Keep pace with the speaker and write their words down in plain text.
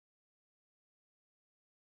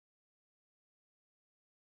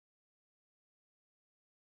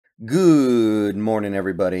Good morning,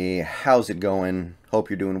 everybody. How's it going?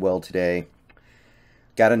 Hope you're doing well today.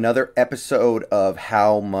 Got another episode of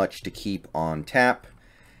How Much to Keep on Tap.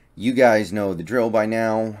 You guys know the drill by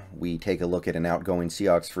now. We take a look at an outgoing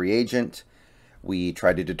Seahawks free agent. We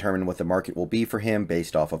try to determine what the market will be for him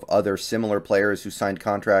based off of other similar players who signed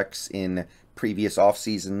contracts in previous off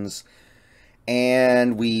seasons.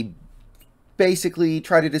 And we basically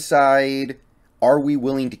try to decide, are we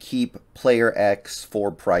willing to keep player X for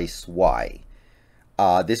price Y?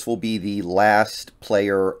 This will be the last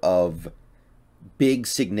player of big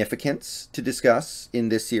significance to discuss in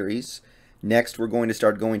this series. Next, we're going to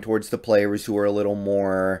start going towards the players who are a little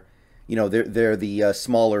more, they're the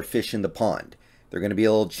smaller fish in the pond. They're going to be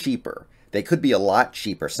a little cheaper. They could be a lot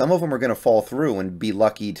cheaper. Some of them are going to fall through and be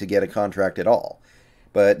lucky to get a contract at all.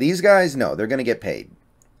 But these guys, no, they're going to get paid.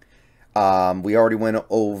 We already went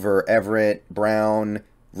over Everett, Brown,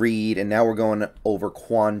 Reed, and now we're going over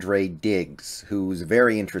Quandre Diggs, who's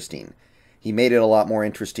very interesting. He made it a lot more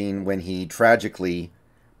interesting when he tragically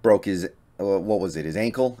broke his, his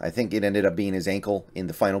ankle? I think it ended up being his ankle in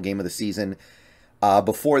the final game of the season.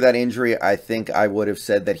 Before that injury, I think I would have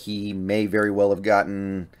said that he may very well have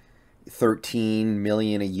gotten $13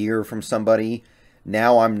 million a year from somebody.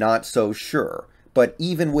 Now I'm not so sure. But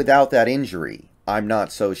even without that injury, I'm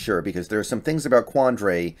not so sure, because there are some things about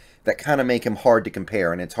Quandre that kind of make him hard to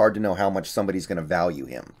compare, and it's hard to know how much somebody's going to value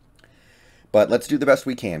him. But let's do the best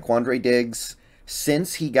we can. Quandre Diggs,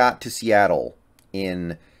 since he got to Seattle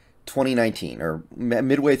in 2019, or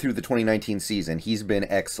midway through the 2019 season, he's been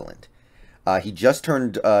excellent. He just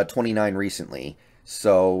turned 29 recently,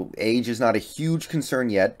 so age is not a huge concern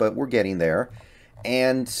yet, but we're getting there.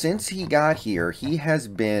 And since he got here, he has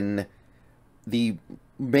been the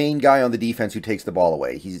main guy on the defense who takes the ball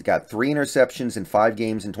away. He's got 3 interceptions in 5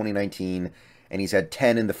 games in 2019, and he's had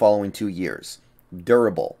 10 in the following 2 years.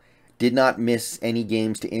 Durable. Did not miss any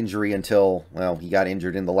games to injury until, well, he got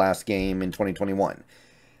injured in the last game in 2021.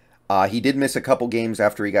 He did miss a couple games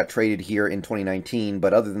after he got traded here in 2019,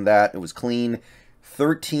 but other than that, it was clean.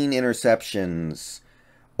 13 interceptions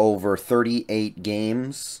over 38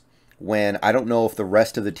 games, when I don't know if the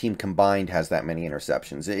rest of the team combined has that many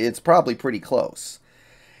interceptions. It's probably pretty close.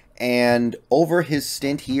 And over his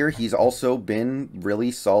stint here, he's also been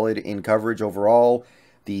really solid in coverage overall.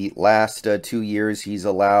 The last 2 years, he's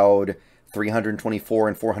allowed 324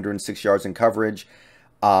 and 406 yards in coverage.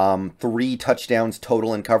 3 touchdowns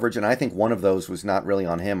total in coverage, and I think one of those was not really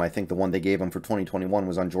on him. I think the one they gave him for 2021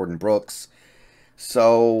 was on Jordan Brooks.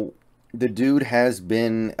 So the dude has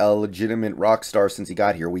been a legitimate rock star since he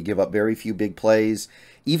got here. We give up very few big plays.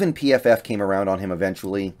 Even PFF came around on him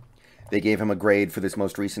eventually. They gave him a grade for this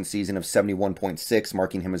most recent season of 71.6,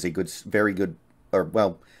 marking him as a very good, or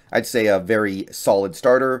well, I'd say a very solid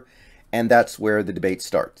starter, and that's where the debate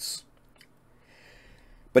starts.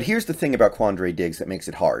 But here's the thing about Quandre Diggs that makes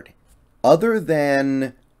it hard. Other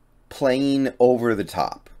than playing over the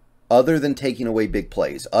top, other than taking away big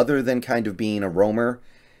plays, other than kind of being a roamer,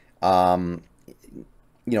 the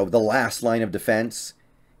last line of defense,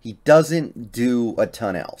 he doesn't do a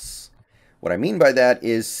ton else. What I mean by that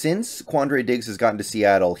is, since Quandre Diggs has gotten to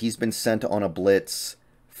Seattle, he's been sent on a blitz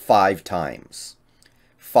 5 times.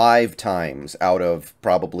 5 times out of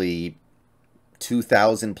probably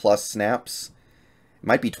 2,000 plus snaps. It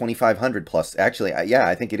might be 2,500 plus. Actually, yeah,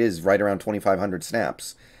 I think it is right around 2,500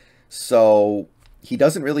 snaps. So he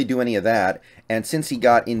doesn't really do any of that. And since he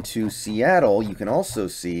got into Seattle, you can also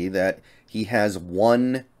see that he has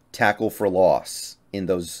 1 tackle for loss in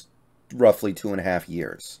those roughly 2.5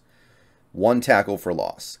 years. 1 tackle for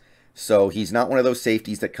loss. So he's not one of those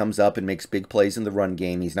safeties that comes up and makes big plays in the run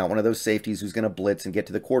game. He's not one of those safeties who's going to blitz and get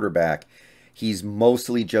to the quarterback. He's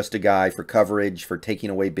mostly just a guy for coverage, for taking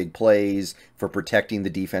away big plays, for protecting the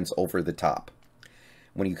defense over the top.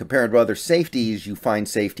 When you compare him to other safeties, you find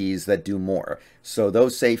safeties that do more. So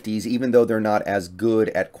those safeties, even though they're not as good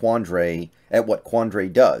at what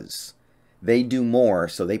Quandre does, they do more,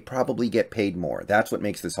 so they probably get paid more. That's what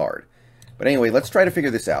makes this hard. But anyway, let's try to figure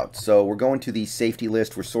this out. So we're going to the safety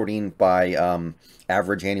list. We're sorting by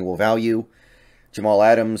average annual value. Jamal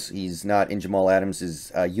Adams, he's not in Jamal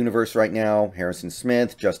Adams' universe right now. Harrison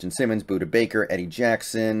Smith, Justin Simmons, Budda Baker, Eddie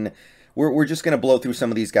Jackson. We're just going to blow through some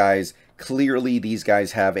of these guys. Clearly, these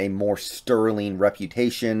guys have a more sterling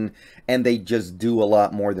reputation, and they just do a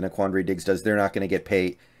lot more than a Quandre Diggs does. They're not going to get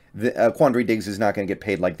paid. Quandre Diggs is not going to get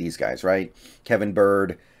paid like these guys, right? Kevin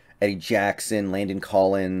Byrd, Eddie Jackson, Landon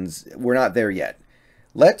Collins. We're not there yet.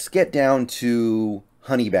 Let's get down to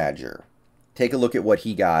Honey Badger. Take a look at what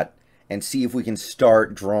he got and see if we can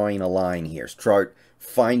start drawing a line here. Start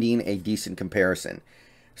finding a decent comparison.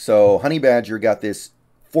 So Honey Badger got this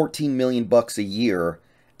 $14 million bucks a year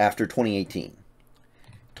after 2018.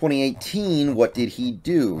 2018, what did he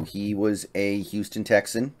do? He was a Houston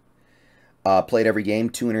Texan. Played every game,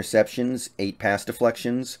 2 interceptions, 8 pass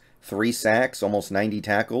deflections, 3 sacks, almost 90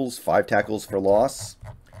 tackles, 5 tackles for loss.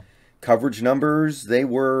 Coverage numbers, they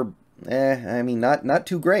were, I mean, not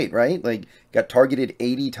too great, right? Like, got targeted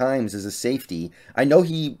 80 times as a safety. I know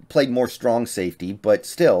he played more strong safety, but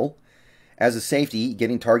still, as a safety,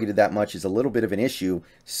 getting targeted that much is a little bit of an issue.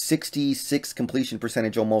 66 completion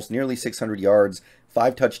percentage, almost nearly 600 yards,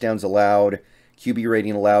 5 touchdowns allowed, QB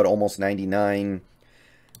rating allowed, almost 99.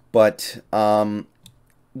 But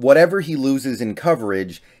whatever he loses in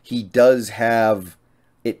coverage, he does have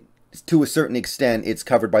it to a certain extent. It's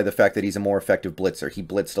covered by the fact that he's a more effective blitzer. He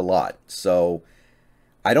blitzed a lot. So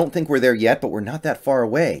I don't think we're there yet, but we're not that far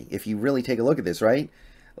away if you really take a look at this, right?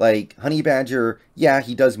 Like, Honey Badger, yeah,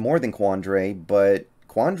 he does more than Quandre, but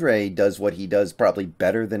Quandre does what he does probably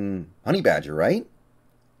better than Honey Badger, right?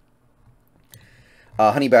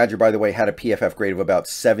 Honey Badger, by the way, had a PFF grade of about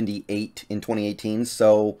 78 in 2018,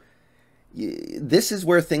 so this is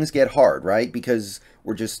where things get hard, right? Because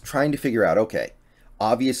we're just trying to figure out, okay,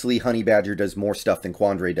 obviously Honey Badger does more stuff than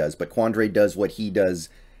Quandre does, but Quandre does what he does,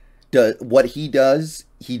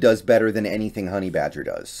 he does better than anything Honey Badger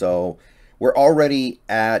does. So we're already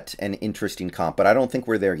at an interesting comp, but I don't think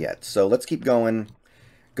we're there yet. So let's keep going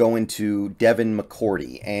to Devin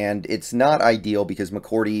McCourty, and it's not ideal because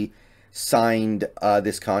McCourty signed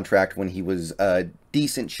this contract when he was a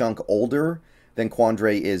decent chunk older than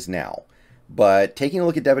Quandre is now. But taking a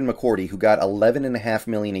look at Devin McCourty, who got $11.5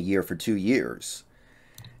 million a year for 2 years,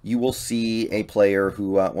 you will see a player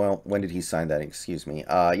who, well, when did he sign that? Excuse me.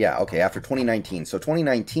 Yeah, okay, after 2019. So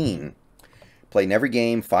 2019, played in every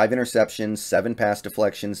game, 5 interceptions, 7 pass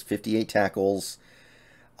deflections, 58 tackles,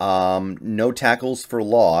 no tackles for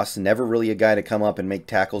loss, never really a guy to come up and make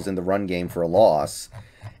tackles in the run game for a loss.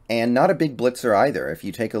 And not a big blitzer either. If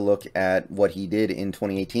you take a look at what he did in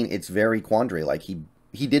 2018, it's very Quandre-like.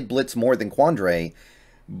 He did blitz more than Quandre,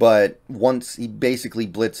 but he basically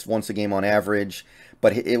blitzed once a game on average.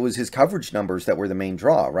 But it was his coverage numbers that were the main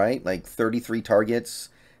draw, right? Like 33 targets,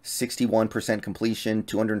 61% completion,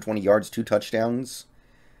 220 yards, 2 touchdowns.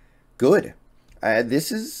 Good.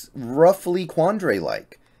 This is roughly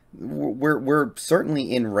Quandre-like. We're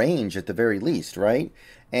certainly in range at the very least, right?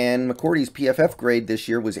 And McCourty's PFF grade this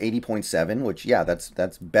year was 80.7, which, yeah, that's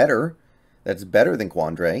better. That's better than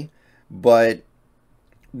Quandre. But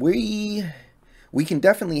we can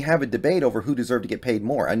definitely have a debate over who deserved to get paid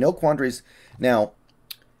more. I know Quandre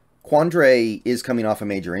is coming off a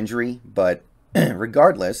major injury, but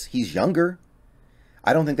regardless, he's younger.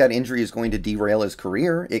 I don't think that injury is going to derail his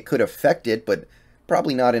career. It could affect it, but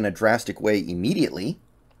probably not in a drastic way immediately.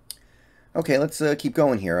 Okay, let's keep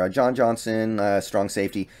going here. John Johnson, strong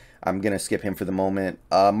safety. I'm going to skip him for the moment.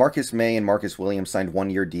 Marcus May and Marcus Williams signed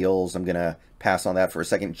 1-year deals. I'm going to pass on that for a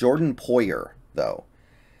second. Jordan Poirier, though,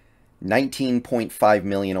 $19.5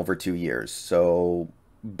 million over 2 years. So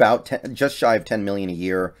about just shy of $10 million a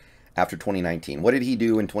year after 2019. What did he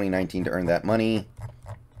do in 2019 to earn that money?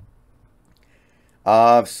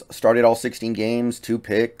 Started all 16 games, 2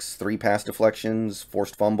 picks, 3 pass deflections,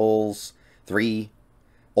 forced fumbles, 3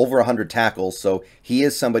 over 100 tackles, so he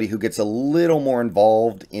is somebody who gets a little more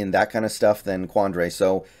involved in that kind of stuff than Quandre.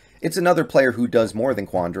 So it's another player who does more than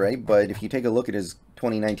Quandre, but if you take a look at his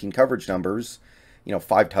 2019 coverage numbers,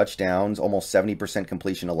 5 touchdowns, almost 70%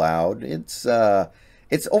 completion allowed. It's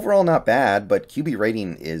overall not bad, but QB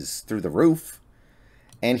rating is through the roof.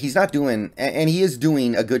 And he's not doing, and he is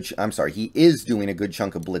doing a good, he is doing a good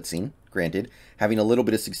chunk of blitzing, granted, having a little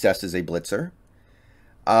bit of success as a blitzer.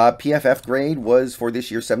 PFF grade was for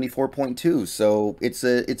this year 74.2, so it's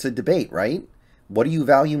a debate, right? What do you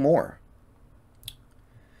value more?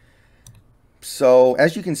 So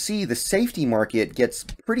as you can see, the safety market gets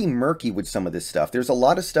pretty murky with some of this stuff. There's a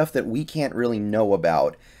lot of stuff that we can't really know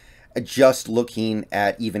about just looking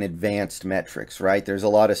at even advanced metrics, right? There's a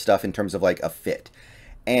lot of stuff in terms of like a fit.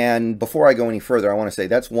 And before I go any further, I want to say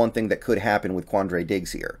that's one thing that could happen with Quandre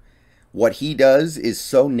Diggs here. What he does is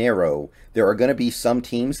so narrow, there are going to be some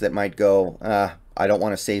teams that might go, I don't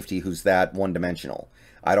want a safety who's that one-dimensional.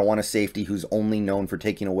 I don't want a safety who's only known for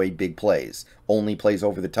taking away big plays, only plays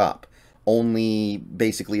over the top, only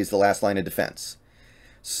basically is the last line of defense.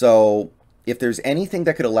 So if there's anything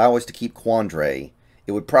that could allow us to keep Quandre,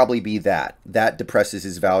 it would probably be that. That depresses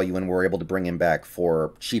his value and we're able to bring him back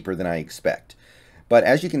for cheaper than I expect. But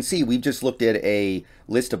as you can see, we've just looked at a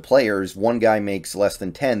list of players. One guy makes less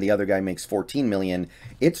than 10, the other guy makes 14 million.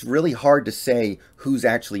 It's really hard to say who's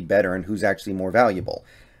actually better and who's actually more valuable.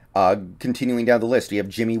 Continuing down the list, we have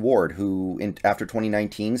Jimmy Ward, who after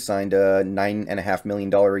 2019 signed a $9.5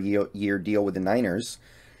 million a year deal with the Niners.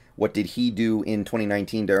 What did he do in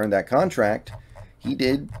 2019 to earn that contract? He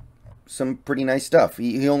did some pretty nice stuff.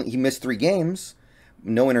 He missed 3 games,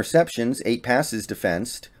 no interceptions, 8 passes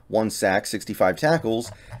defensed, 1 sack, 65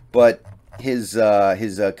 tackles, but his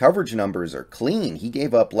coverage numbers are clean. He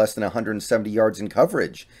gave up less than 170 yards in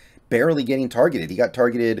coverage, barely getting targeted. He got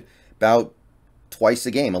targeted about twice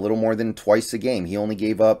a game, a little more than twice a game. He only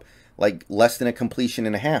gave up like less than a completion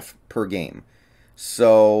and a half per game.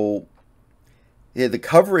 So yeah, the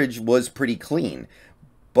coverage was pretty clean.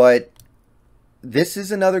 But this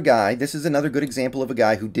is another guy, this is another good example of a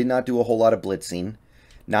guy who did not do a whole lot of blitzing.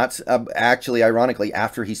 Not actually, ironically,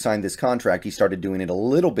 after he signed this contract, he started doing it a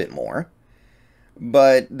little bit more.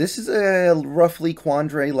 But this is a roughly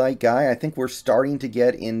Quandre-like guy. I think we're starting to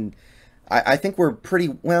get in. I think we're pretty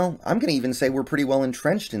well. I'm going to even say we're pretty well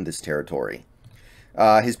entrenched in this territory.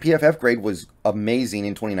 His PFF grade was amazing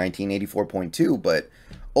in 2019, 84.2. But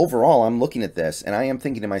overall, I'm looking at this and I am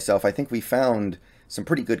thinking to myself, I think we found some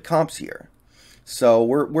pretty good comps here. So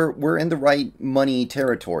we're in the right money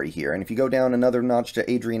territory here. And if you go down another notch to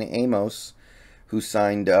Adrian Amos, who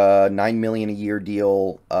signed a $9 million a year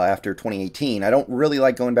deal after 2018. I don't really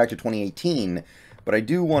like going back to 2018, but I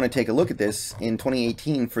do want to take a look at this. In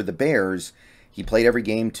 2018 for the Bears, he played every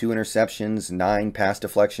game, 2 interceptions, 9 pass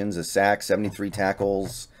deflections, a sack, 73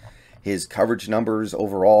 tackles. His coverage numbers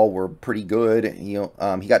overall were pretty good. He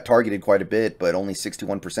got targeted quite a bit, but only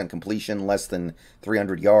 61% completion, less than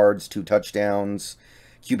 300 yards, 2 touchdowns.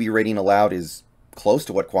 QB rating allowed is close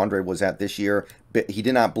to what Quandre was at this year. But he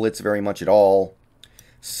did not blitz very much at all.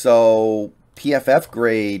 So PFF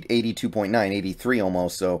grade 82.9, 83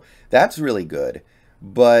 almost. So that's really good.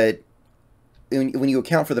 But when you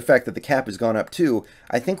account for the fact that the cap has gone up too,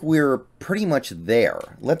 I think we're pretty much there.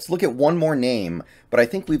 Let's look at one more name, but I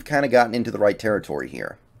think we've kind of gotten into the right territory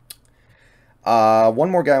here.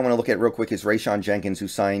 One more guy I want to look at real quick is Rayshawn Jenkins, who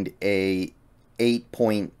signed a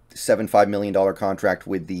 $8.75 million contract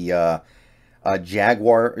with the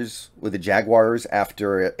Jaguars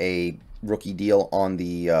after a rookie deal on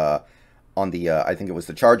the I think it was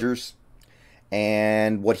the Chargers.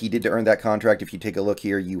 And what he did to earn that contract, if you take a look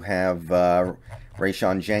here, you have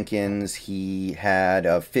Rayshawn Jenkins. He had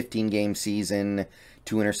a 15-game season,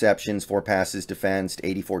 2 interceptions, 4 passes defensed,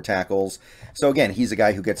 84 tackles. So again, he's a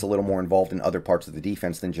guy who gets a little more involved in other parts of the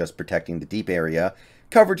defense than just protecting the deep area.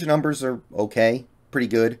 Coverage numbers are okay, pretty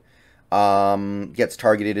good. Gets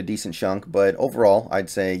targeted a decent chunk, but overall, I'd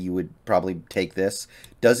say you would probably take this.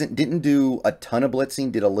 Didn't do a ton of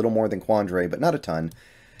blitzing, did a little more than Quandre, but not a ton.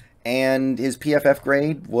 And his PFF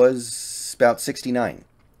grade was about 69.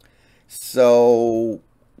 So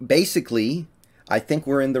basically, I think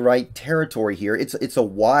we're in the right territory here. It's a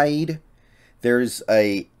wide. There's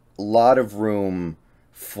a lot of room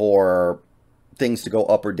for things to go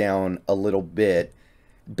up or down a little bit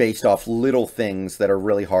based off little things that are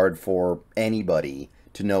really hard for anybody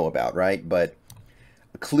to know about, right? But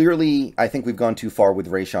clearly, I think we've gone too far with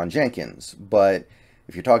Rayshawn Jenkins. But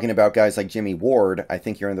if you're talking about guys like Jimmy Ward, I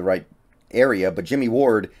think you're in the right area. But Jimmy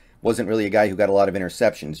Ward wasn't really a guy who got a lot of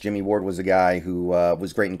interceptions. Jimmy Ward was a guy who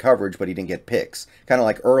was great in coverage, but he didn't get picks. Kind of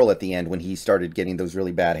like Earl at the end when he started getting those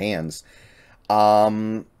really bad hands.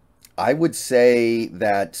 I would say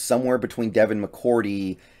that somewhere between Devin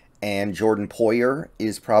McCourty and Jordan Poirier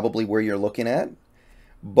is probably where you're looking at.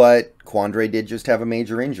 But Quandre did just have a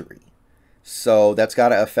major injury. So that's got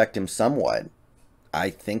to affect him somewhat. I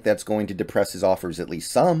think that's going to depress his offers at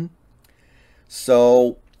least some.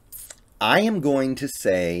 So I am going to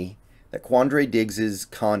say that Quandre Diggs'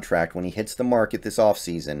 contract, when he hits the market this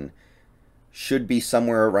offseason, should be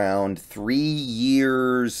somewhere around 3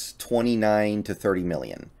 years, 29 to 30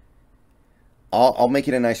 million. I'll make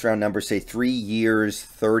it a nice round number, say 3 years,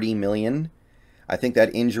 30 million. I think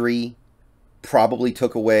that injury probably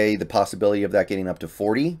took away the possibility of that getting up to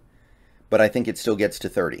 40, but I think it still gets to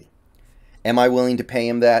 30. Am I willing to pay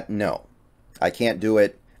him that? No. I can't do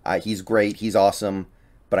it. He's great. He's awesome.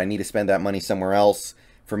 But I need to spend that money somewhere else.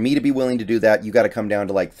 For me to be willing to do that, you got to come down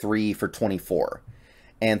to like 3 for 24.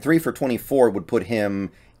 And 3 for 24 would put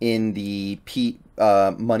him in the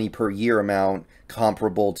money per year amount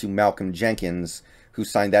comparable to Malcolm Jenkins, who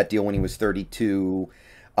signed that deal when he was 32.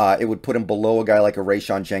 It would put him below a guy like a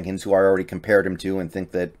Rayshawn Jenkins, who I already compared him to and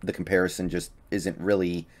think that the comparison just isn't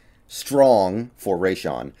really strong for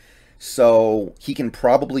Rayshawn. So he can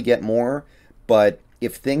probably get more, but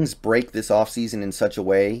if things break this offseason in such a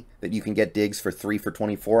way that you can get Diggs for 3 for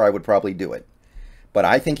 24, I would probably do it. But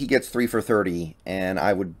I think he gets 3 for 30, and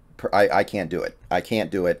I would I can't do it. I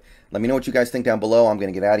can't do it. Let me know what you guys think down below. I'm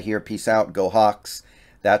going to get out of here. Peace out. Go Hawks.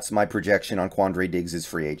 That's my projection on Quandre Diggs'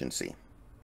 free agency.